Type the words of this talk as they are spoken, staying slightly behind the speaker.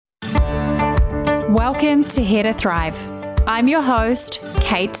Welcome to Here to Thrive. I'm your host,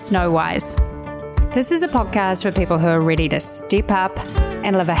 Kate Snowwise. This is a podcast for people who are ready to step up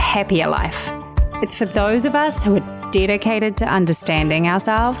and live a happier life. It's for those of us who are dedicated to understanding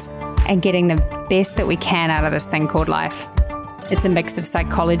ourselves and getting the best that we can out of this thing called life. It's a mix of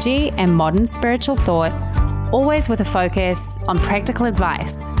psychology and modern spiritual thought, always with a focus on practical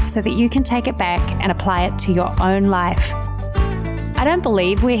advice so that you can take it back and apply it to your own life. I don't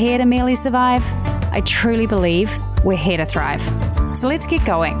believe we're here to merely survive. I truly believe we're here to thrive. So let's get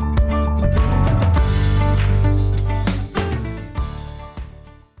going.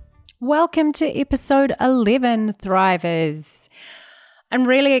 Welcome to episode 11, Thrivers. I'm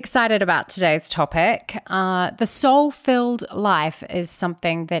really excited about today's topic. The soul-filled life is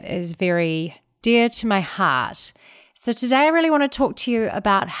something that is very dear to my heart. So today I really want to talk to you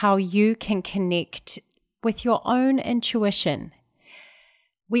about how you can connect with your own intuition.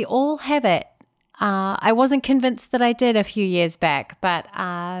 We all have it. I wasn't convinced that I did a few years back, but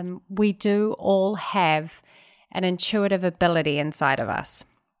we do all have an intuitive ability inside of us.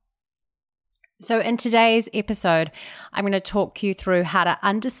 So in today's episode, I'm going to talk you through how to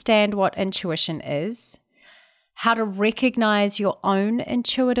understand what intuition is, how to recognize your own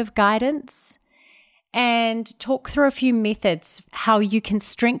intuitive guidance, and talk through a few methods how you can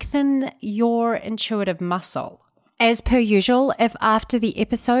strengthen your intuitive muscle. As per usual, if after the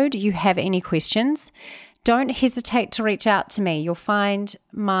episode you have any questions, don't hesitate to reach out to me. You'll find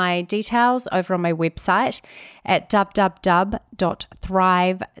my details over on my website at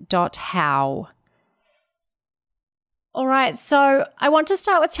www.thrive.how. All right, so I want to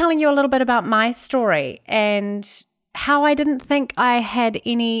start with telling you a little bit about my story and how I didn't think I had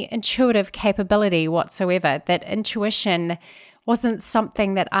any intuitive capability whatsoever, that intuition wasn't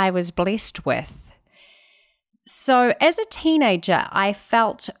something that I was blessed with. So as a teenager, I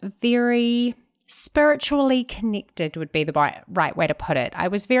felt very spiritually connected would be the right way to put it. I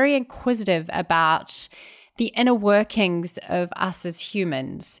was very inquisitive about the inner workings of us as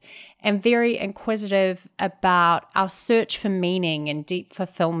humans and very inquisitive about our search for meaning and deep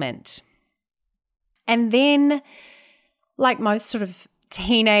fulfillment. And then, like most sort of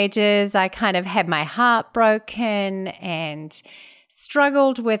teenagers, I kind of had my heart broken and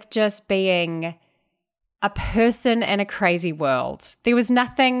struggled with just being a person in a crazy world. There was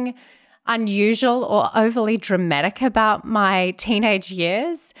nothing unusual or overly dramatic about my teenage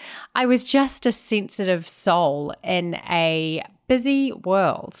years. I was just a sensitive soul in a busy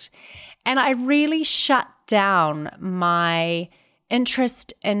world. And I really shut down my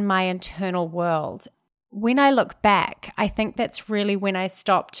interest in my internal world. When I look back, I think that's really when I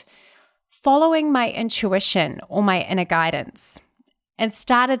stopped following my intuition or my inner guidance and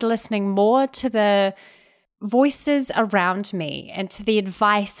started listening more to the voices around me and to the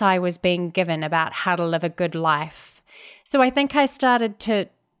advice I was being given about how to live a good life. So I think I started to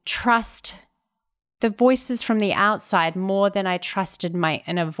trust the voices from the outside more than I trusted my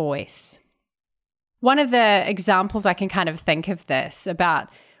inner voice. One of the examples I can kind of think of this about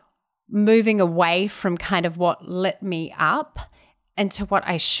moving away from kind of what lit me up into what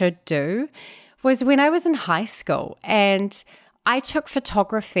I should do was when I was in high school, and I took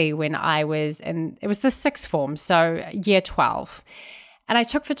photography when I was it was the sixth form, so year 12. And I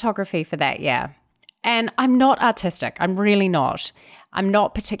took photography for that year. And I'm not artistic. I'm really not. I'm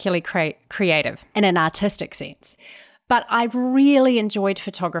not particularly creative in an artistic sense. But I really enjoyed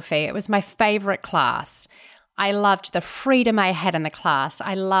photography. It was my favorite class. I loved the freedom I had in the class.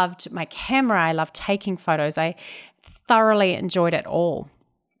 I loved my camera. I loved taking photos. I thoroughly enjoyed it all.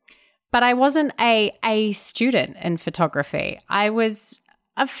 But I wasn't a student in photography. I was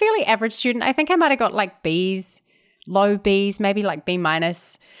a fairly average student. I think I might have got like Bs, low Bs, maybe like B-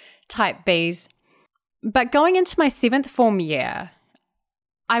 type Bs. But going into my seventh form year,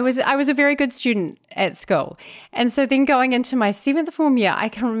 I was a very good student at school. And so then going into my seventh form year, I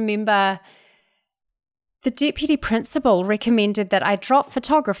can remember the deputy principal recommended that I drop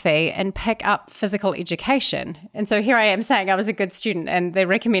photography and pick up physical education. And so here I am saying I was a good student and they're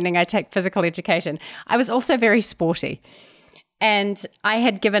recommending I take physical education. I was also very sporty. And I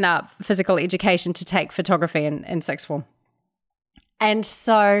had given up physical education to take photography in sixth form. And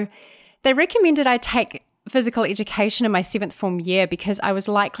so they recommended I take physical education in my seventh form year because I was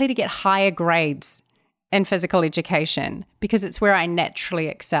likely to get higher grades in physical education because it's where I naturally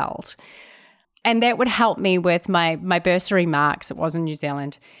excelled. And that would help me with my bursary marks. It was in New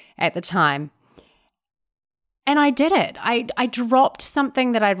Zealand at the time. And I did it. I dropped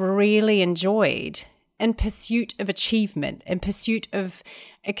something that I'd really enjoyed in pursuit of achievement, in pursuit of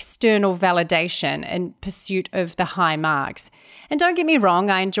external validation, in pursuit of the high marks. And don't get me wrong,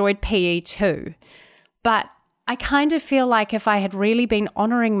 I enjoyed PE too. But I kind of feel like if I had really been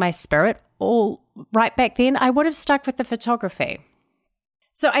honoring my spirit all right back then, I would have stuck with the photography.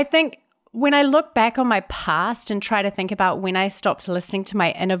 So I think when I look back on my past and try to think about when I stopped listening to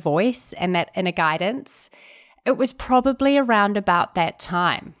my inner voice and that inner guidance, it was probably around about that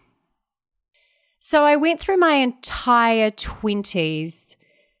time. So I went through my entire 20s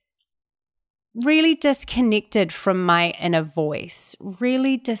really disconnected from my inner voice,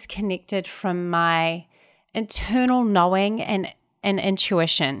 really disconnected from my internal knowing and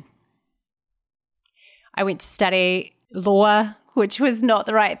intuition. I went to study law, which was not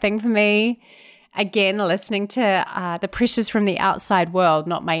the right thing for me. Again, listening to the pressures from the outside world,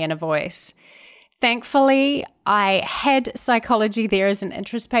 not my inner voice. Thankfully, I had psychology there as an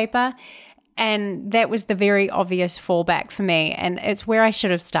interest paper, and that was the very obvious fallback for me, and it's where I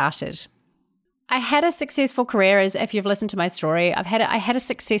should have started. I had a successful career, as if you've listened to my story. I had a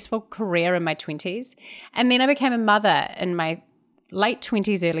successful career in my 20s, and then I became a mother in my late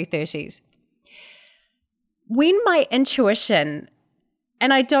 20s, early 30s. When my intuition,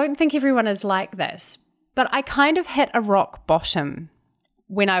 and I don't think everyone is like this, but I kind of hit a rock bottom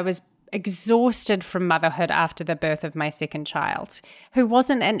when I was exhausted from motherhood after the birth of my second child, who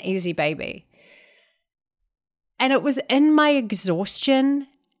wasn't an easy baby. And it was in my exhaustion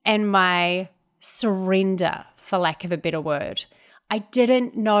and my surrender, for lack of a better word. I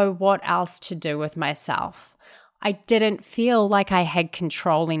didn't know what else to do with myself. I didn't feel like I had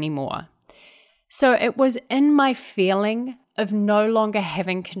control anymore. So it was in my feeling of no longer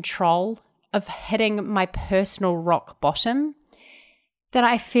having control, of hitting my personal rock bottom, that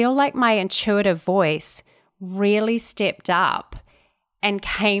I feel like my intuitive voice really stepped up and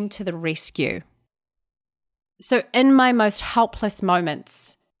came to the rescue. So in my most helpless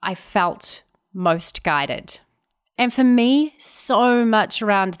moments, I felt most guided. And for me, so much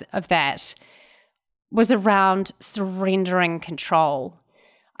around of that was around surrendering control.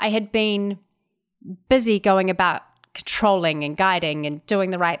 I had been busy going about controlling and guiding and doing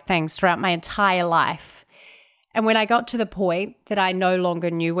the right things throughout my entire life. And when I got to the point that I no longer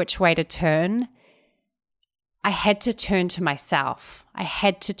knew which way to turn, I had to turn to myself. I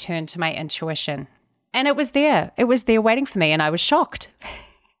had to turn to my intuition. And it was there. It was there waiting for me, and I was shocked.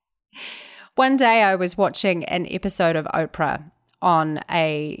 One day I was watching an episode of Oprah on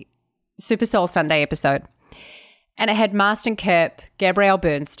a Super Soul Sunday episode, and it had Marston Kipp, Gabrielle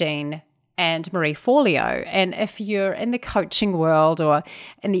Bernstein, and Marie Forleo. And if you're in the coaching world or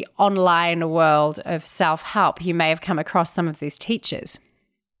in the online world of self-help, you may have come across some of these teachers.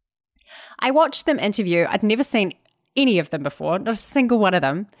 I watched them interview. I'd never seen any of them before, not a single one of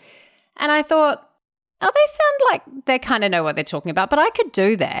them. And I thought, oh, they sound like they kind of know what they're talking about, but I could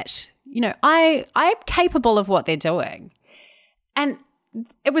do that. You know, I'm capable of what they're doing. And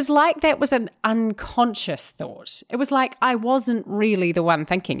it was like that was an unconscious thought. It was like I wasn't really the one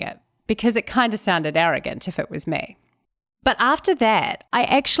thinking it, because it kind of sounded arrogant if it was me. But after that, I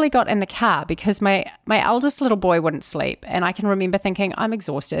actually got in the car because my eldest little boy wouldn't sleep. And I can remember thinking, I'm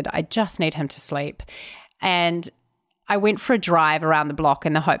exhausted. I just need him to sleep. And I went for a drive around the block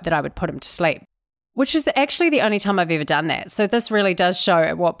in the hope that I would put him to sleep, which is actually the only time I've ever done that. So this really does show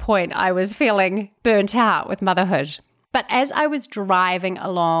at what point I was feeling burnt out with motherhood. But as I was driving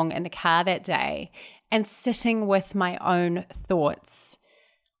along in the car that day and sitting with my own thoughts,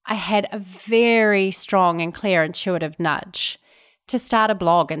 I had a very strong and clear intuitive nudge to start a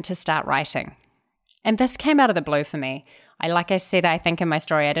blog and to start writing. And this came out of the blue for me. Like I said, I think in my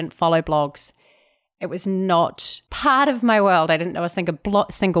story, I didn't follow blogs. It was not part of my world. I didn't know a single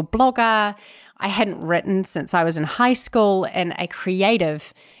blogger. I hadn't written since I was in high school in a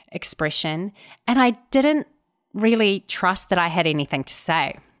creative expression, and I didn't really trust that I had anything to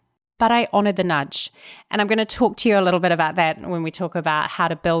say. But I honored the nudge, and I'm going to talk to you a little bit about that when we talk about how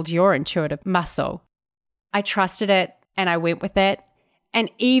to build your intuitive muscle. I trusted it, and I went with it, and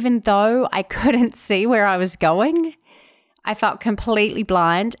even though I couldn't see where I was going, I felt completely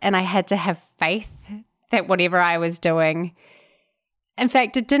blind, and I had to have faith that whatever I was doing, in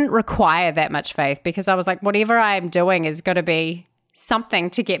fact, it didn't require that much faith, because I was like, whatever I'm doing is going to be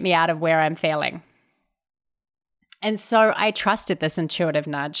something to get me out of where I'm feeling. And so I trusted this intuitive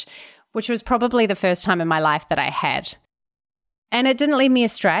nudge, which was probably the first time in my life that I had. And it didn't lead me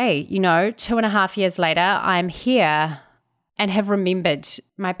astray. 2.5 years later, I'm here and have remembered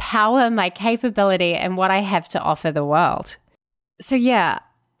my power, my capability, and what I have to offer the world. So yeah,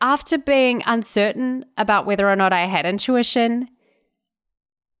 after being uncertain about whether or not I had intuition,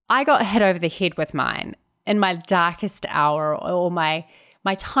 I got hit over the head with mine in my darkest hour or my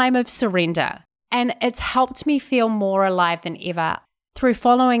time of surrender. And it's helped me feel more alive than ever. Through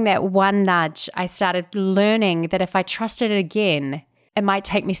following that one nudge, I started learning that if I trusted it again, it might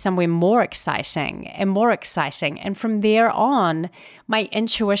take me somewhere more exciting and more exciting. And from there on, my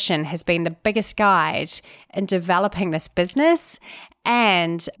intuition has been the biggest guide in developing this business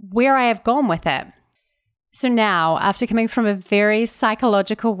and where I have gone with it. So now, after coming from a very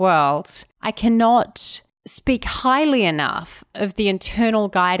psychological world, I cannot speak highly enough of the internal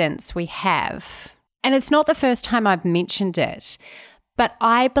guidance we have. And it's not the first time I've mentioned it, but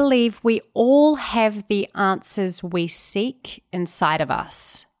I believe we all have the answers we seek inside of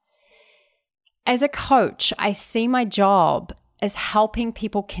us. As a coach, I see my job as helping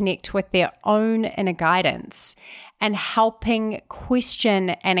people connect with their own inner guidance and helping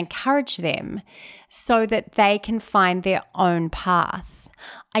question and encourage them so that they can find their own path.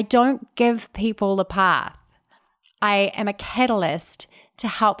 I don't give people a path. I am a catalyst to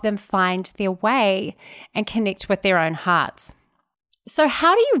help them find their way and connect with their own hearts. So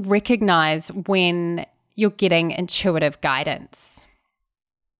how do you recognize when you're getting intuitive guidance?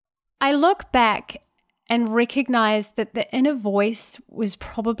 I look back and recognize that the inner voice was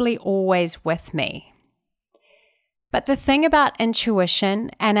probably always with me. But the thing about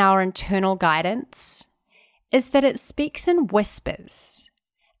intuition and our internal guidance is that it speaks in whispers.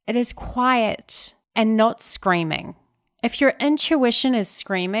 It is quiet and not screaming. If your intuition is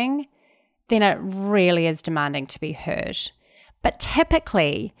screaming, then it really is demanding to be heard. But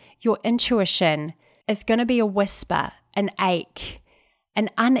typically, your intuition is going to be a whisper, an ache, an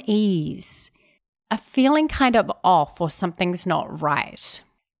unease, a feeling kind of off or something's not right.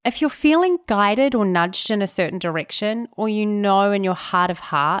 If you're feeling guided or nudged in a certain direction, or you know in your heart of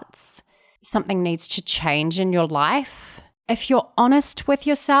hearts something needs to change in your life, if you're honest with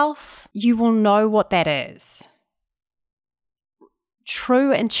yourself, you will know what that is.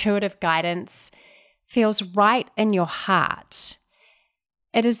 True intuitive guidance feels right in your heart.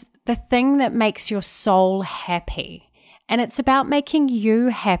 It is the thing that makes your soul happy. And it's about making you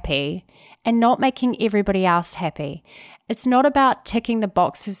happy and not making everybody else happy. It's not about ticking the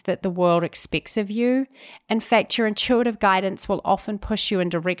boxes that the world expects of you. In fact, your intuitive guidance will often push you in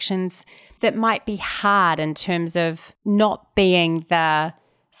directions that might be hard in terms of not being the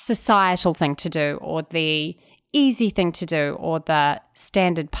societal thing to do or the easy thing to do or the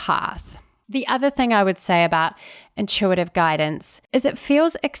standard path. The other thing I would say about intuitive guidance is it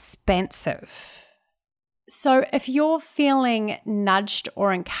feels expansive. So if you're feeling nudged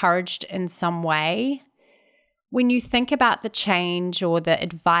or encouraged in some way, when you think about the change or the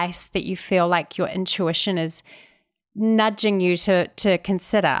advice that you feel like your intuition is nudging you to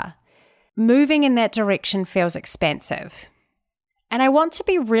consider, moving in that direction feels expansive. And I want to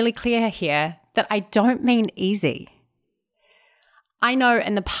be really clear here that I don't mean easy. I know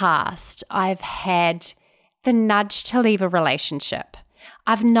in the past I've had the nudge to leave a relationship.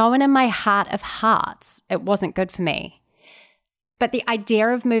 I've known in my heart of hearts it wasn't good for me. But the idea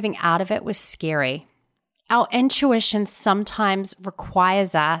of moving out of it was scary. Our intuition sometimes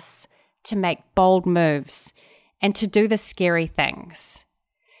requires us to make bold moves and to do the scary things.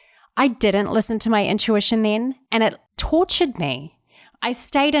 I didn't listen to my intuition then, and it tortured me. I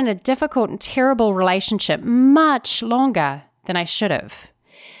stayed in a difficult and terrible relationship much longer than I should have.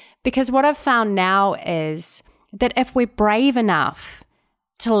 Because what I've found now is that if we're brave enough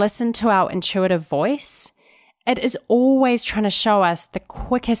to listen to our intuitive voice, it is always trying to show us the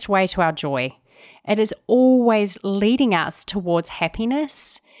quickest way to our joy. It is always leading us towards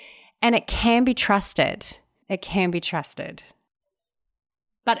happiness, and it can be trusted. It can be trusted.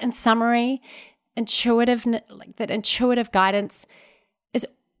 But in summary, intuitive guidance is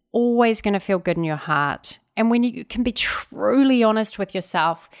always going to feel good in your heart. And when you can be truly honest with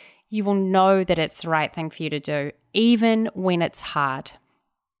yourself, you will know that it's the right thing for you to do, even when it's hard.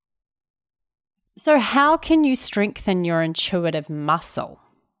 So how can you strengthen your intuitive muscle?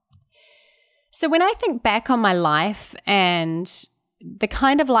 So when I think back on my life and the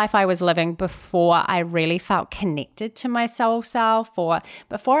kind of life I was living before I really felt connected to my soul self, or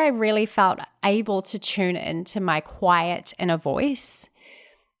before I really felt able to tune into my quiet inner voice,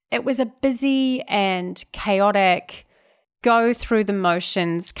 it was a busy and chaotic, go through the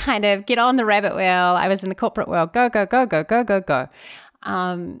motions, kind of get on the rabbit wheel. I was in the corporate world, go, go, go, go, go, go, go.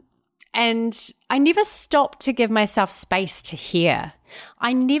 And I never stopped to give myself space to hear.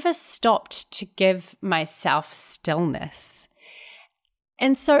 I never stopped to give myself stillness.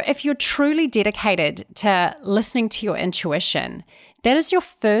 And so if you're truly dedicated to listening to your intuition, that is your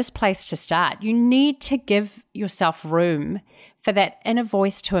first place to start. You need to give yourself room for that inner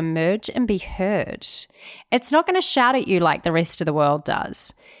voice to emerge and be heard. It's not going to shout at you like the rest of the world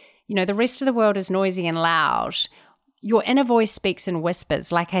does. You know, the rest of the world is noisy and loud. Your inner voice speaks in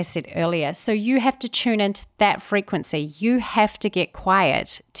whispers, like I said earlier. So you have to tune into that frequency. You have to get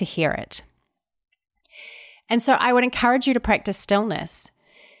quiet to hear it. And so I would encourage you to practice stillness.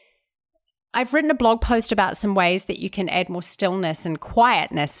 I've written a blog post about some ways that you can add more stillness and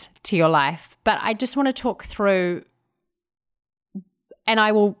quietness to your life, but I just want to talk through, and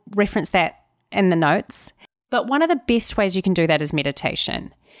I will reference that in the notes. But one of the best ways you can do that is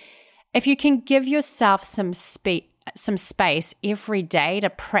meditation. If you can give yourself some space every day to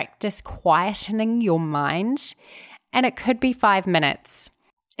practice quietening your mind, and it could be 5 minutes.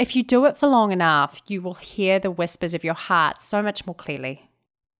 If you do it for long enough, you will hear the whispers of your heart so much more clearly.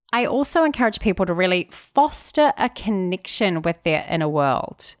 I also encourage people to really foster a connection with their inner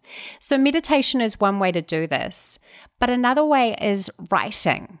world. So meditation is one way to do this, but another way is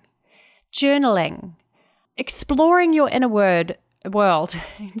writing, journaling, exploring your inner world,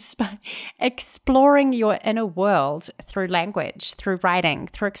 exploring your inner world through language, through writing,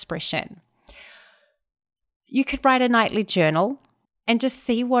 through expression. You could write a nightly journal and just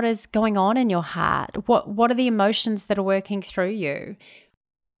see what is going on in your heart. What are the emotions that are working through you?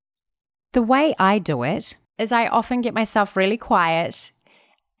 The way I do it is I often get myself really quiet,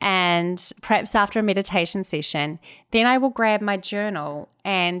 and perhaps after a meditation session, then I will grab my journal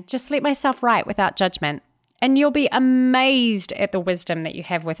and just let myself write without judgment. And you'll be amazed at the wisdom that you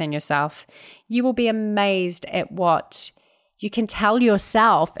have within yourself. You will be amazed at what you can tell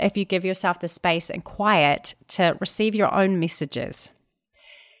yourself if you give yourself the space and quiet to receive your own messages.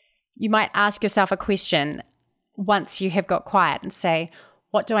 You might ask yourself a question once you have got quiet and say,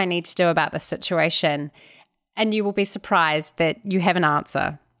 what do I need to do about this situation? And you will be surprised that you have an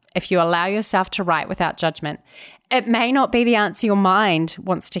answer if you allow yourself to write without judgment. It may not be the answer your mind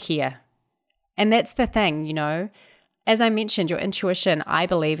wants to hear. And that's the thing, As I mentioned, your intuition, I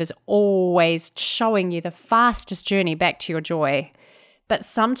believe, is always showing you the fastest journey back to your joy. But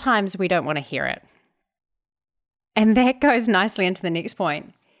sometimes we don't want to hear it. And that goes nicely into the next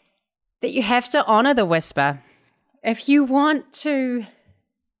point, that you have to honor the whisper. If you want to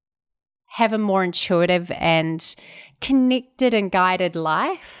have a more intuitive and connected and guided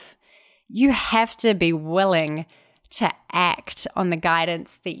life, you have to be willing to act on the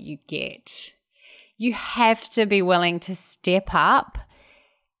guidance that you get. You have to be willing to step up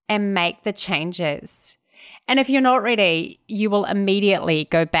and make the changes. And if you're not ready, you will immediately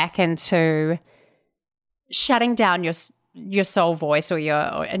go back into shutting down your soul voice or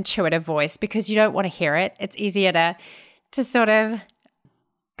your intuitive voice because you don't want to hear it. It's easier to sort of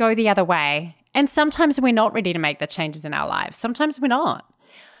go the other way. And sometimes we're not ready to make the changes in our lives. Sometimes we're not.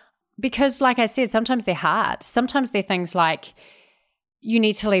 Because like I said, sometimes they're hard. Sometimes they're things like you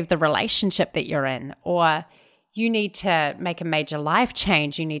need to leave the relationship that you're in, or you need to make a major life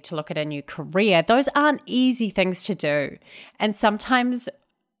change. You need to look at a new career. Those aren't easy things to do. And sometimes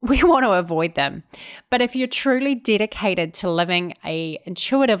we want to avoid them. But if you're truly dedicated to living an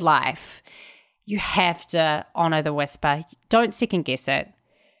intuitive life, you have to honor the whisper. Don't second guess it.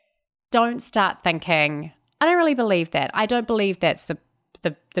 Don't start thinking, I don't really believe that. I don't believe that's the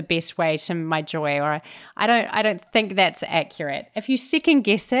best way to my joy, or I don't think that's accurate. If you second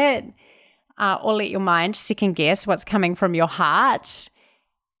guess it, or let your mind second guess what's coming from your heart,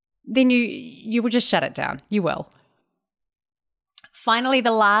 then you will just shut it down. You will. Finally,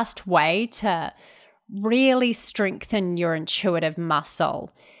 the last way to really strengthen your intuitive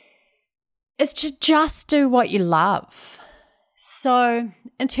muscle is to just do what you love. So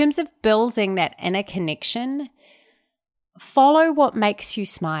in terms of building that inner connection, follow what makes you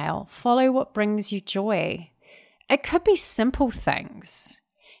smile. Follow what brings you joy. It could be simple things.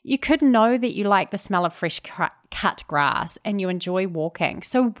 You could know that you like the smell of fresh cut grass and you enjoy walking.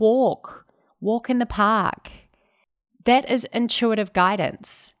 So walk in the park. That is intuitive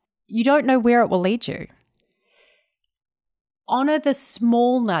guidance. You don't know where it will lead you. Honor the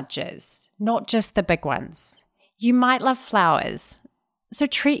small nudges, not just the big ones. You might love flowers, so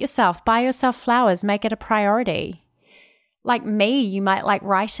treat yourself, buy yourself flowers, make it a priority. Like me, you might like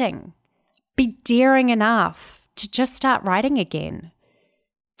writing. Be daring enough to just start writing again,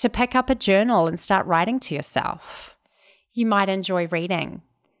 to pick up a journal and start writing to yourself. You might enjoy reading.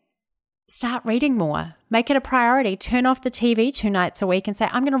 Start reading more. Make it a priority. Turn off the TV 2 nights a week and say,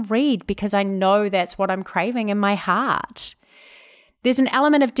 I'm going to read because I know that's what I'm craving in my heart. There's an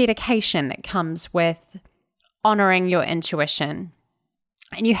element of dedication that comes with honoring your intuition,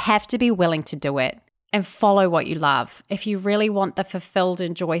 and you have to be willing to do it and follow what you love if you really want the fulfilled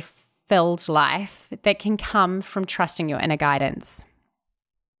and joy-filled life that can come from trusting your inner guidance.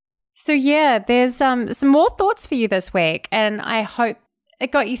 So yeah, there's some more thoughts for you this week, and I hope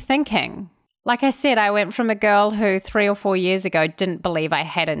it got you thinking. Like I said, I went from a girl who 3 or 4 years ago didn't believe I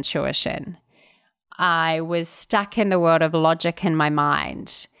had intuition. I was stuck in the world of logic in my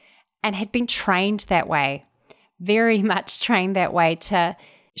mind and had been trained that way, very much trained that way, to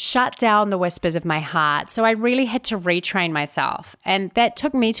shut down the whispers of my heart. So I really had to retrain myself. And that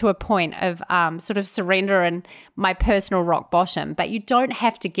took me to a point of sort of surrender and my personal rock bottom. But you don't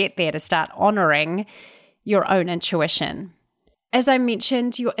have to get there to start honoring your own intuition. As I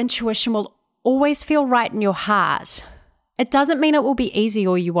mentioned, your intuition will always feel right in your heart. It doesn't mean it will be easy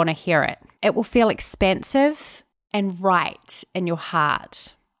or you want to hear it. It will feel expansive and right in your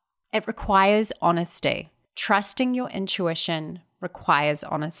heart. It requires honesty. Trusting your intuition requires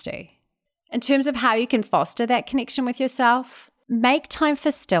honesty. In terms of how you can foster that connection with yourself, make time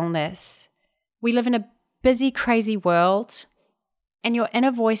for stillness. We live in a busy, crazy world, and your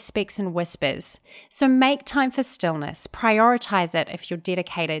inner voice speaks in whispers. So make time for stillness. Prioritize it if you're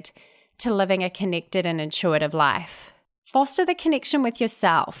dedicated to living a connected and intuitive life. Foster the connection with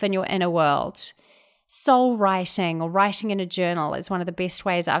yourself and your inner world. Soul writing or writing in a journal is one of the best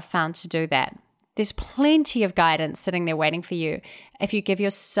ways I've found to do that. There's plenty of guidance sitting there waiting for you if you give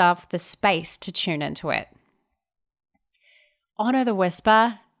yourself the space to tune into it. Honor the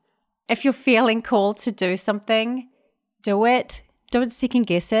whisper. If you're feeling called to do something, do it. Don't second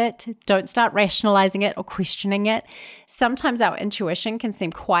guess it. Don't start rationalizing it or questioning it. Sometimes our intuition can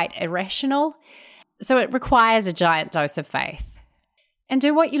seem quite irrational, so it requires a giant dose of faith. And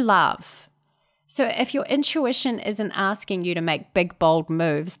do what you love. So if your intuition isn't asking you to make big, bold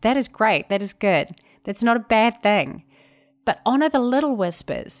moves, that is great. That is good. That's not a bad thing. But honor the little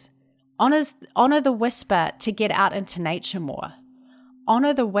whispers. Honor the whisper to get out into nature more.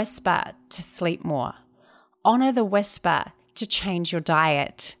 Honor the whisper to sleep more. Honor the whisper to change your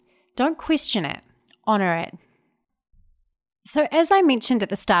diet. Don't question it. Honor it. So as I mentioned at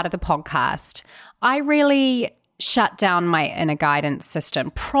the start of the podcast, I really shut down my inner guidance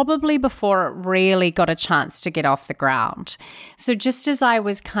system probably before it really got a chance to get off the ground. So just as I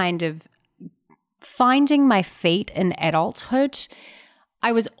was kind of finding my feet in adulthood,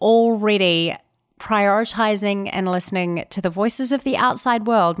 I was already prioritizing and listening to the voices of the outside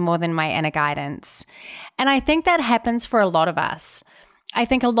world more than my inner guidance. And I think that happens for a lot of us. I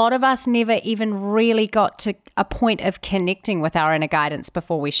think a lot of us never even really got to a point of connecting with our inner guidance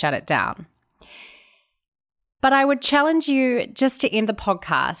before we shut it down. But I would challenge you, just to end the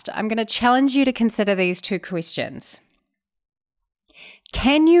podcast, I'm going to challenge you to consider these 2 questions.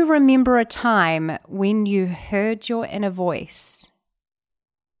 Can you remember a time when you heard your inner voice?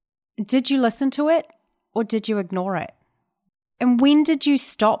 Did you listen to it or did you ignore it? And when did you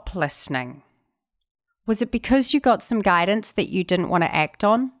stop listening? Was it because you got some guidance that you didn't want to act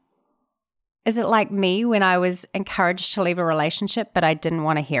on? Is it like me when I was encouraged to leave a relationship but I didn't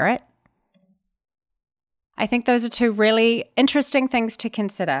want to hear it? I think those are 2 really interesting things to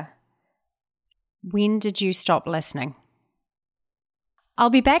consider. When did you stop listening?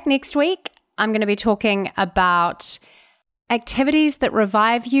 I'll be back next week. I'm going to be talking about activities that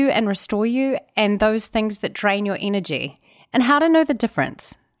revive you and restore you, and those things that drain your energy, and how to know the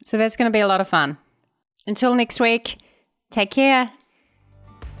difference. So that's going to be a lot of fun. Until next week, take care.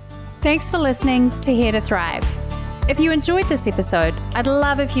 Thanks for listening to Here to Thrive. If you enjoyed this episode, I'd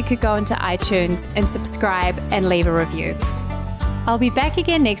love if you could go into iTunes and subscribe and leave a review. I'll be back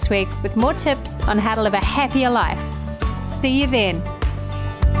again next week with more tips on how to live a happier life. See you then.